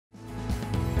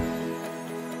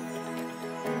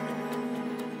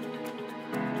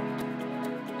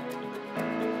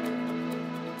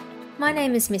My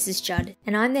name is Mrs. Judd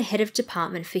and I'm the Head of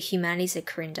Department for Humanities at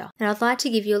Corinda, and I'd like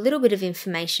to give you a little bit of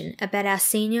information about our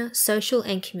Senior Social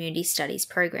and Community Studies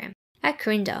program. At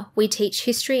Corinda, we teach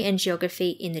history and geography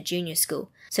in the junior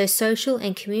school, so social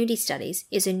and community studies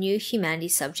is a new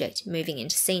humanities subject moving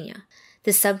into senior.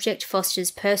 The subject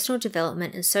fosters personal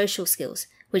development and social skills,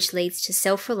 which leads to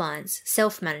self-reliance,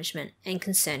 self-management, and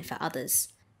concern for others.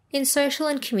 In social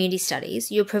and community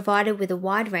studies, you're provided with a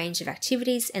wide range of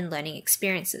activities and learning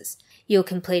experiences. You'll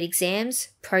complete exams,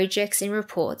 projects, and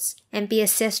reports, and be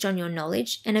assessed on your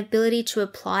knowledge and ability to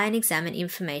apply and examine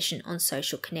information on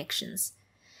social connections.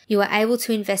 You are able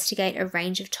to investigate a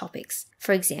range of topics.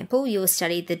 For example, you will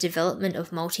study the development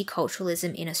of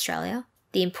multiculturalism in Australia,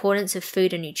 the importance of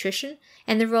food and nutrition,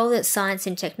 and the role that science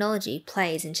and technology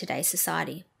plays in today's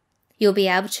society. You'll be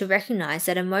able to recognise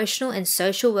that emotional and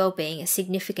social well-being are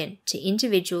significant to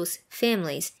individuals,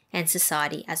 families, and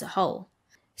society as a whole.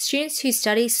 Students who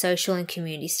study social and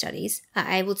community studies are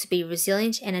able to be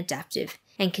resilient and adaptive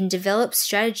and can develop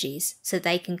strategies so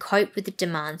they can cope with the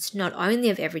demands not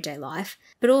only of everyday life,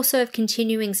 but also of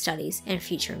continuing studies and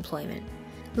future employment.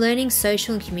 Learning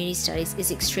social and community studies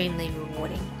is extremely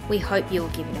rewarding. We hope you will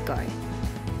give it a go.